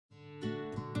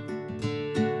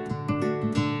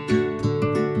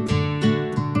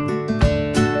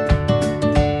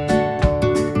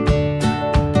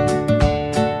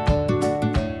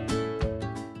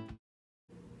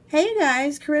Hey you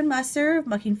guys, Corinne Musser of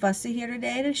Mucking Fusser here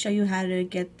today to show you how to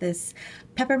get this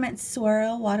Peppermint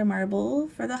Swirl water marble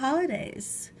for the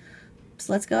holidays.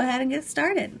 So let's go ahead and get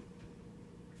started.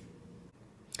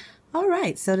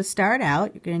 Alright, so to start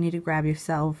out, you're going to need to grab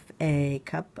yourself a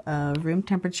cup of room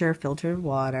temperature filtered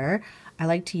water. I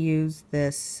like to use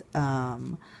this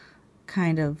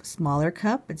kind of smaller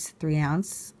cup. It's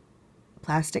 3-ounce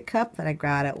plastic cup that I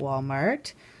got at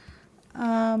Walmart.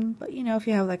 But you know, if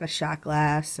you have like a shot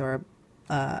glass or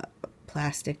a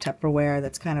plastic Tupperware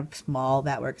that's kind of small,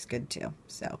 that works good too.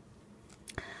 So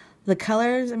the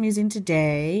colors I'm using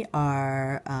today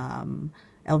are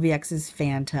LVX's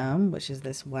Phantom, which is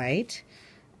this white,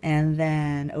 and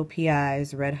then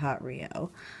OPI's Red Hot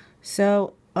Rio.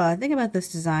 So the thing about this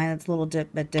design that's a little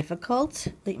bit difficult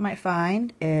that you might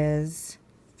find is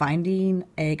finding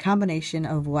a combination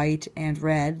of white and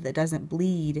red that doesn't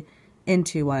bleed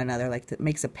into one another, like that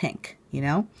makes a pink, you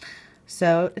know?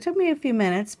 So it took me a few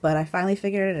minutes, but I finally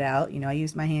figured it out. You know, I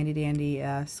used my handy dandy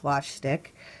swatch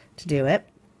stick to do it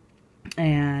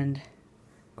and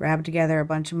grabbed together a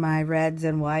bunch of my reds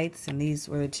and whites, and these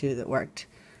were the two that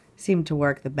seemed to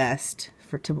work the best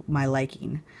to my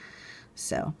liking.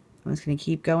 So I'm just going to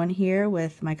keep going here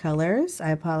with my colors.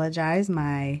 I apologize,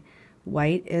 my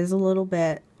white is a little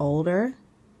bit older,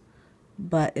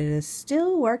 but it is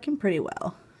still working pretty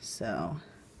well. So,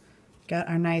 got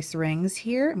our nice rings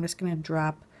here. I'm just going to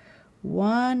drop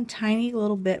one tiny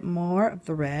little bit more of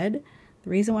the red. The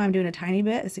reason why I'm doing a tiny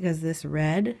bit is because this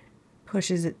red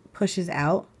pushes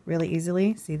out really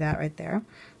easily. See that right there?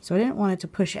 So I didn't want it to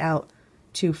push out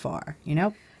too far, you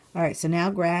know? Alright, so now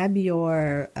grab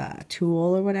your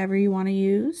tool or whatever you want to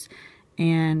use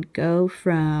and go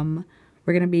from,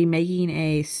 we're going to be making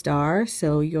a star,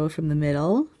 so you go from the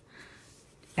middle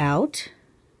out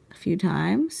few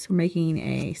times. We're making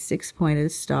a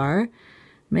 6-pointed star.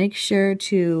 Make sure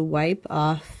to wipe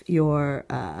off your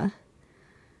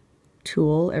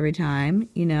tool every time,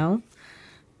 you know,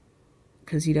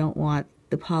 because you don't want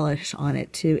the polish on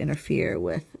it to interfere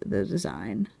with the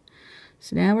design.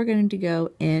 So now we're going to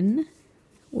go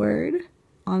inward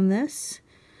on this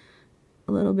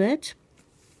a little bit.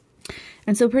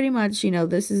 And so pretty much, you know,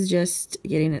 this is just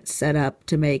getting it set up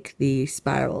to make the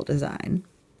spiral design.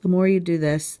 The more you do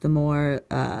this, the more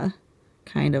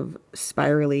kind of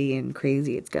spirally and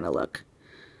crazy it's going to look.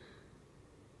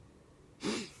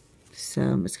 So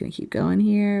I'm just going to keep going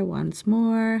here once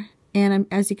more. And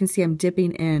as you can see, I'm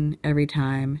dipping in every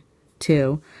time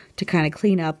too to kind of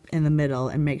clean up in the middle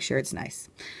and make sure it's nice.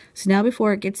 So now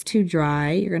before it gets too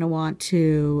dry, you're going to want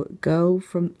to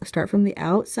start from the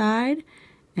outside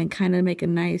and kind of make a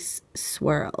nice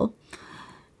swirl.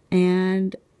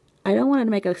 And I don't want it to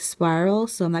make a spiral,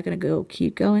 so I'm not going to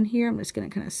keep going here. I'm just going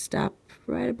to kind of stop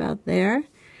right about there.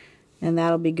 And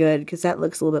that'll be good because that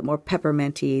looks a little bit more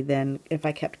pepperminty than if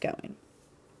I kept going.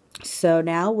 So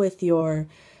now with your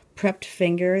prepped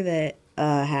finger that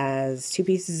has 2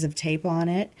 pieces of tape on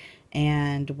it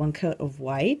and 1 coat of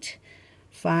white,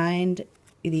 find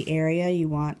the area you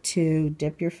want to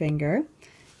dip your finger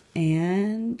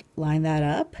and line that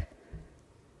up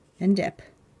and dip.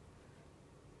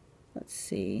 Let's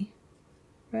see,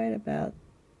 right about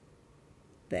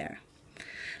there.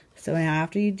 So now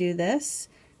after you do this,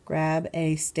 grab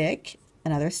a stick,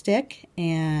 another stick,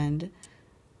 and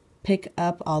pick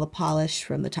up all the polish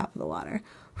from the top of the water.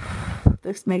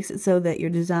 This makes it so that your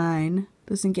design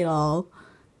doesn't get all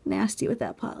nasty with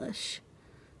that polish.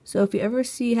 So if you ever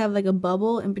have like a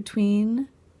bubble in between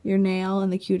your nail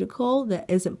and the cuticle that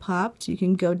isn't popped, you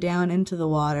can go down into the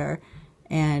water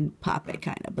and pop it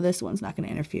kind of, but this one's not going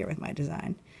to interfere with my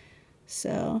design.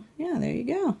 So yeah, there you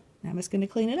go. Now I'm just going to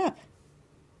clean it up.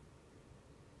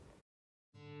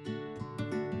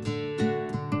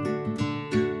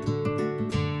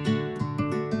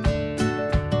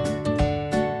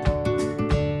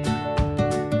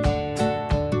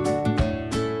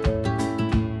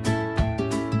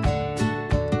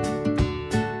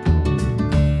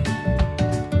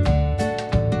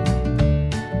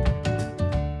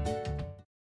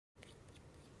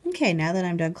 Okay, now that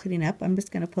I'm done cleaning up, I'm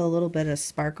just going to put a little bit of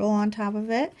sparkle on top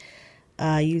of it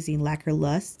using Lacquer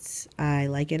Lusts. I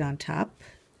like it on top,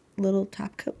 little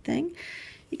top coat thing.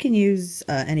 You can use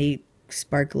any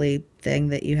sparkly thing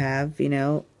that you have, you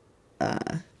know,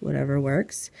 whatever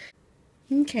works.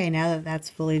 Okay, now that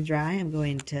that's fully dry, I'm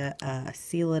going to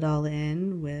seal it all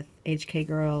in with HK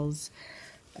Girl's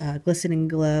Glisten &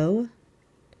 Glow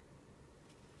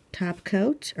top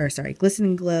coat, or sorry,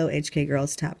 Glisten & Glow HK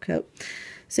Girl's top coat.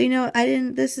 So, you know,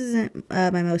 this isn't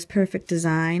my most perfect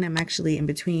design. I'm actually in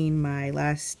between my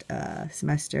last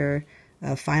semester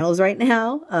finals right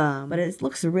now, but it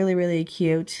looks really, really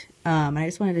cute. I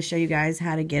just wanted to show you guys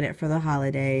how to get it for the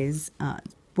holidays. It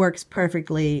works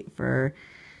perfectly for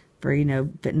you know,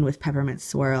 fitting with peppermint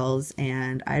swirls,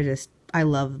 and I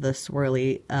love the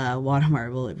swirly water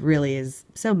marble. It really is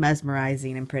so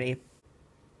mesmerizing and pretty.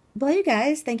 Well, you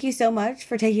guys, thank you so much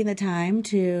for taking the time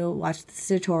to watch this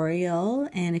tutorial.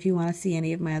 And if you want to see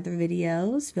any of my other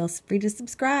videos, feel free to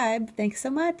subscribe. Thanks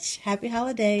so much. Happy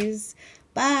holidays.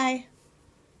 Bye.